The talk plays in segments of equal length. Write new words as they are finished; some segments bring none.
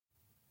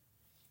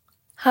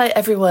Hi,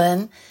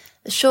 everyone.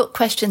 A short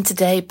question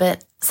today,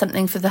 but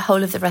something for the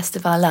whole of the rest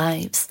of our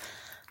lives.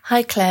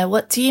 Hi, Claire.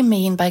 What do you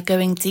mean by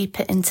going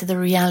deeper into the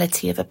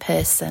reality of a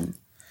person?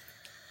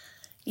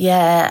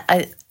 Yeah,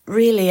 I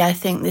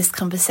think this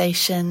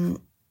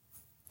conversation,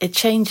 it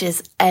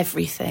changes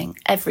everything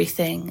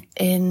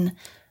in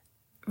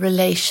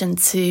relation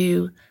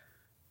to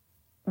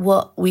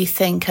what we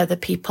think other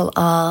people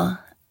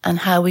are and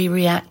how we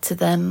react to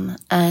them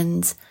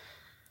and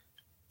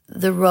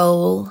the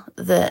role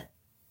that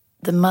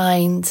the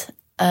mind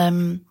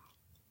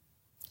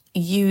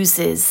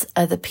uses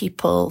other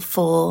people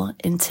for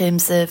in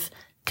terms of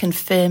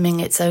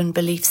confirming its own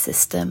belief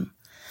system.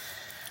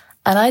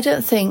 And I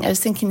was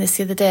thinking this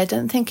the other day, I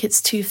don't think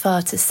it's too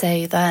far to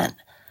say that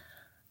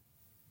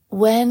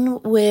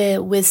when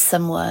we're with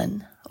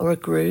someone or a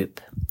group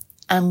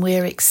and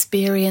we're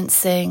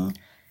experiencing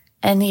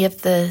any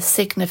of the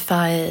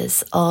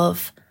signifiers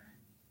of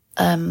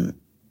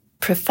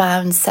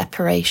profound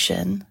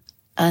separation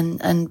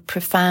and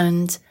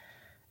profound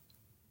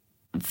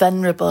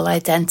vulnerable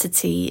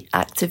identity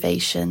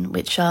activation,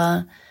 which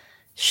are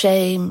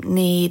shame,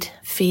 need,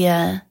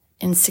 fear,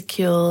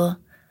 insecurity,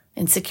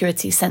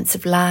 sense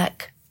of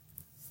lack,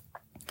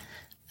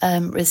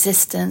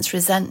 resistance,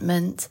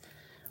 resentment.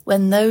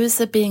 When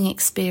those are being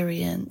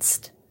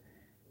experienced,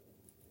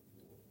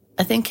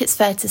 I think it's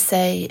fair to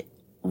say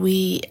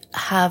we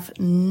have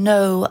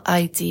no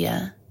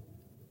idea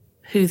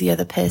who the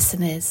other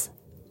person is.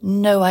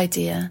 No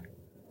idea.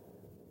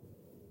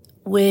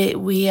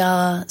 We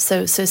are,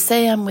 so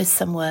say I'm with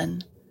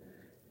someone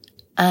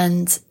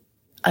and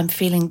I'm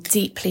feeling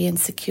deeply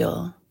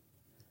insecure,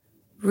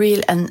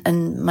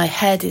 and my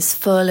head is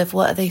full of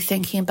what are they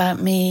thinking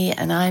about me,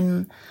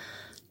 and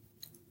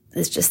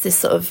there's just this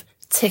sort of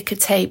ticker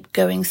tape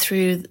going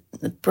through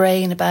the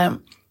brain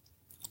about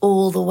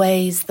all the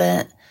ways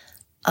that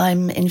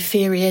I'm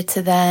inferior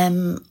to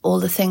them, all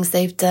the things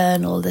they've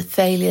done, all the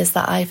failures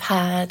that I've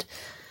had,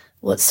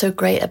 what's so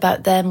great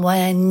about them, why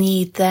I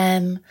need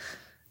them,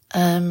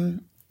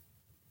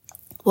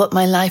 what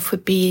my life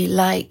would be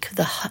like,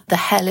 the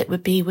hell it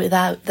would be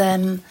without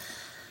them.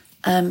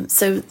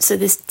 So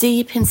this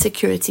deep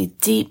insecurity,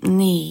 deep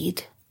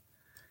need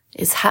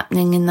is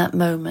happening in that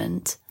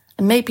moment.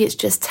 And maybe it's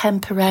just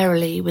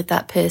temporarily with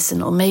that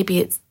person, or maybe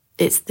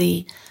it's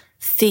the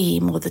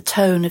theme or the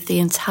tone of the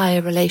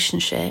entire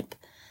relationship.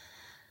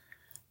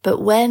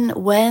 But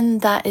when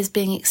that is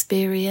being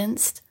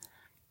experienced,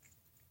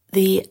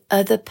 the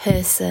other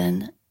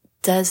person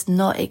does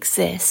not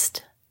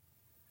exist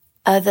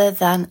other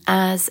than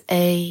as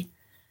a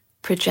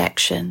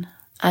projection,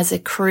 as a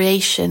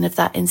creation of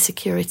that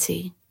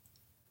insecurity.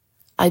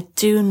 I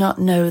do not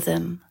know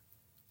them.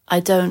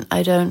 I don't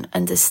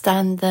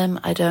understand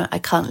them. I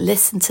can't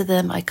listen to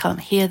them. I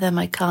can't hear them.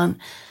 I can't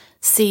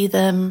see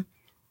them.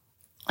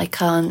 I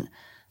can't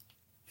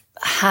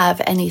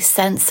have any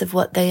sense of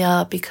what they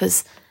are,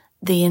 because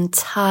the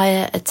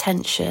entire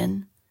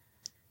attention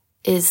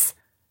is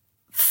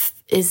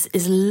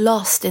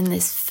lost in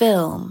this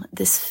film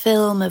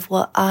of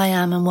what I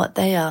am and what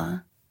they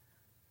are.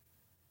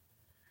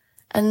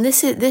 And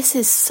this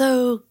is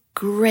so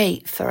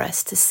great for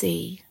us to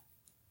see,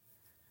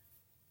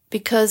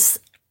 because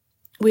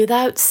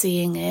without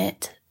seeing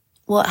it,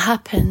 what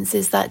happens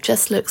is that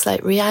just looks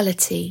like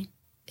reality.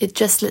 It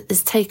just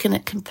is taken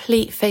at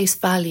complete face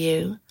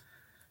value.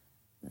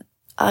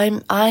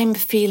 I'm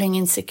feeling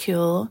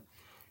insecure.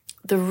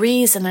 The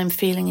reason I'm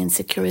feeling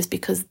insecure is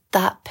because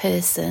that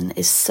person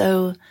is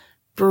so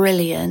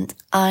brilliant.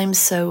 I'm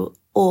so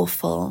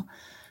awful.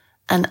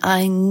 And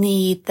I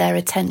need their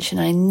attention.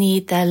 I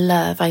need their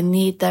love. I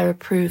need their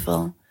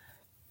approval.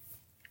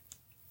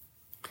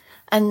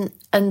 And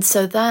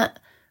so that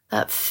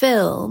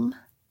film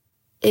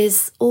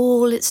is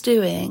all it's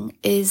doing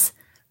is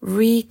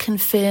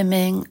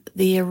reconfirming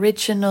the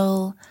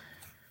original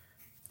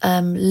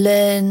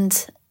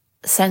learned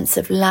sense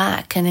of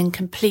lack and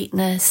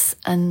incompleteness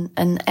and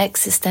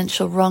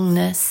existential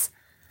wrongness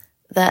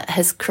that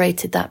has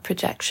created that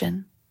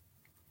projection.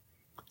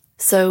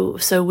 So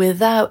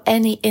without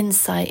any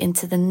insight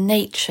into the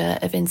nature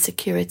of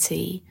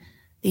insecurity,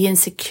 the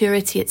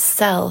insecurity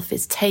itself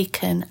is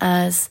taken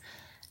as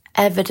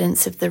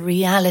evidence of the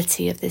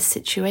reality of this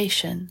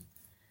situation,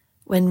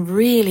 when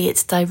really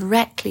it's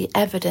directly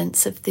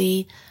evidence of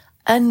the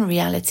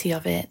unreality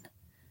of it.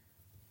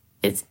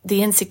 It's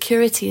the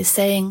insecurity is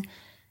saying,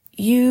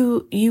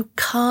 you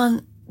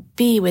can't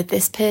be with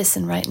this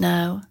person right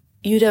now.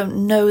 You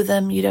don't know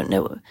them. You don't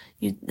know.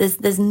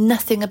 There's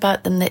nothing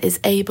about them that is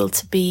able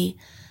to be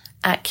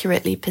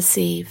accurately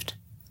perceived.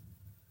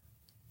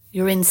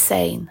 You're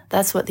insane.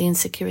 That's what the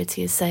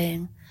insecurity is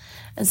saying.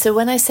 And so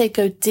when I say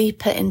go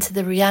deeper into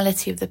the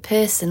reality of the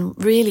person,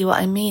 really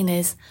what I mean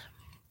is,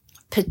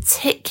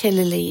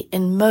 particularly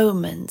in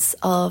moments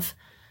of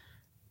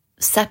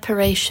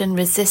separation,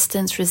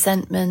 resistance,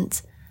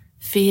 resentment,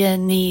 fear,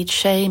 need,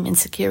 shame,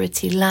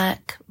 insecurity,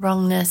 lack,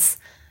 wrongness,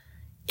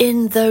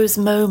 in those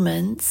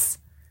moments,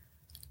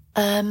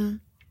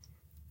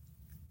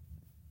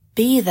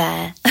 be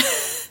there.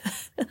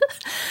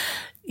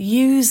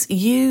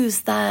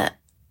 use that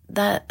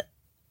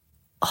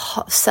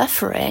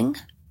suffering,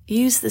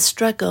 use the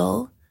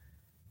struggle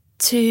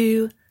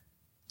to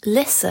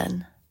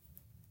listen,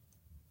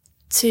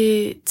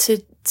 to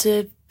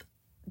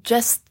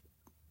just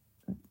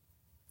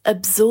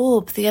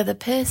absorb the other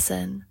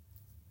person.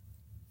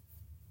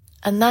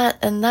 And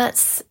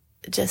that's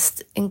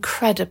just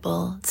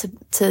incredible, to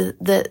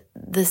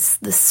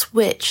the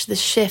switch, the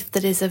shift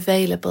that is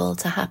available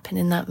to happen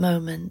in that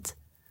moment.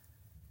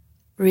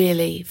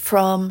 Really,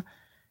 from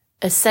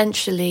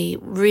essentially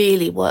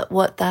really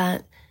what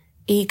that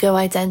ego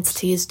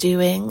identity is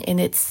doing in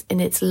its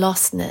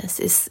lostness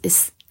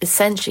is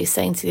essentially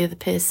saying to the other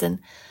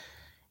person,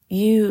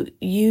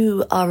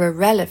 you are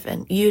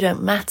irrelevant, you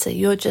don't matter,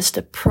 you're just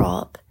a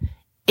prop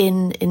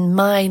in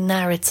my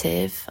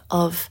narrative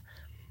of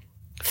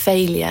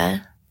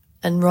failure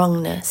and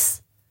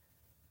wrongness.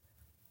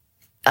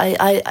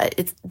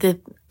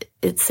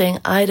 It's saying,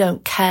 I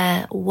don't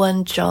care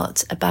one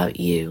jot about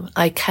you.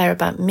 I care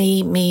about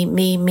me.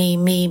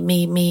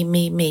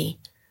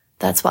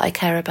 That's what I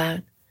care about.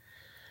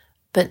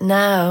 But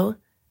now,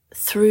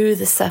 through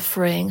the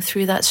suffering,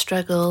 through that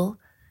struggle,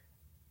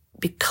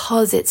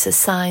 because it's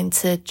assigned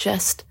to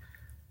just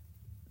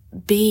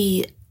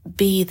be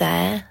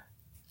there,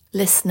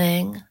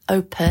 listening,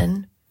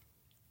 open,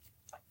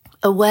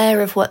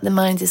 aware of what the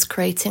mind is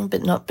creating,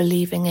 but not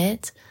believing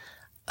it,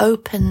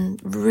 open,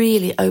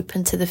 really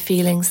open to the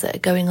feelings that are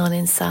going on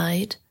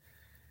inside,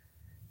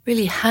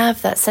 really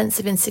have that sense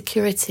of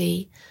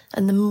insecurity.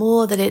 And the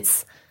more that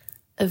it's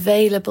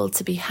available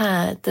to be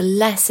had, the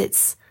less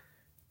it's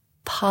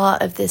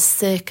part of this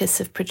circus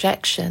of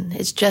projection.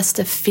 It's just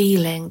a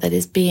feeling that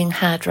is being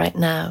had right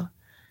now.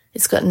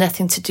 It's got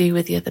nothing to do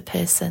with the other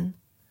person.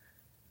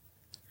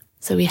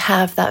 So we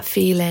have that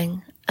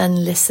feeling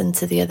and listen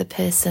to the other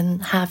person,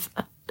 have,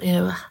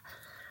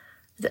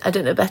 I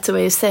don't know a better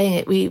way of saying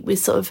it. We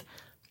sort of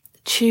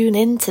tune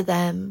into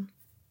them,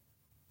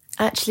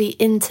 actually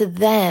into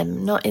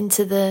them, not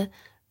into the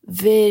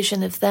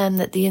version of them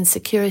that the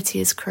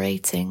insecurity is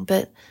creating,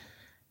 but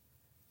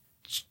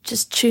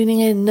just tuning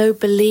in, no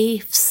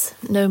beliefs,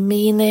 no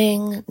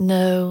meaning,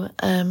 no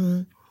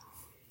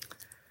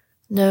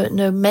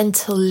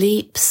mental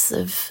leaps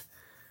of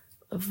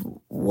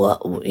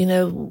what,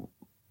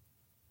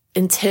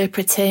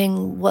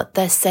 interpreting what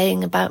they're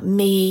saying about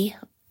me.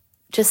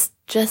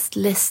 Just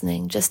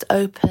listening, just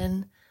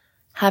open,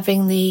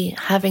 having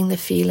the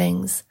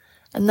feelings,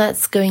 and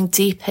that's going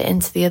deeper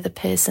into the other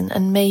person.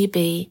 And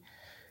maybe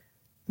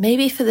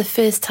for the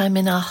first time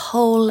in our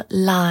whole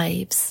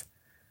lives,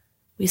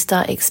 we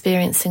start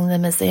experiencing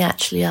them as they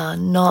actually are,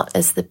 not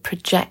as the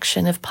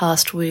projection of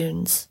past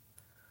wounds.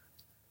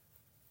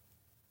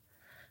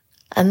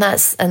 And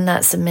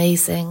that's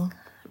amazing.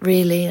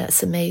 Really,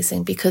 that's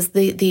amazing, because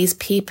these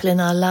people in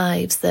our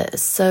lives that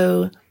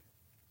are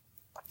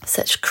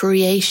such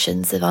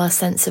creations of our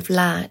sense of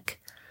lack,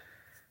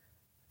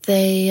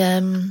 the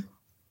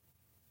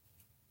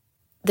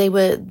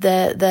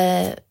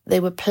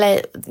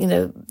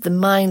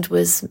mind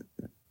was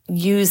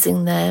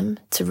using them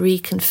to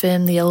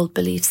reconfirm the old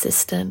belief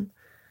system.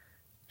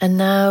 And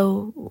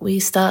now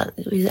we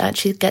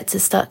actually get to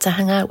start to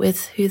hang out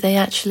with who they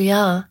actually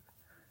are.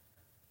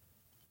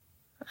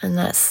 And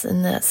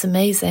that's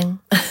amazing.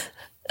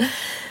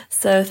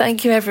 So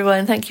thank you,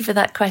 everyone. Thank you for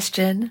that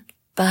question.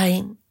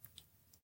 Bye.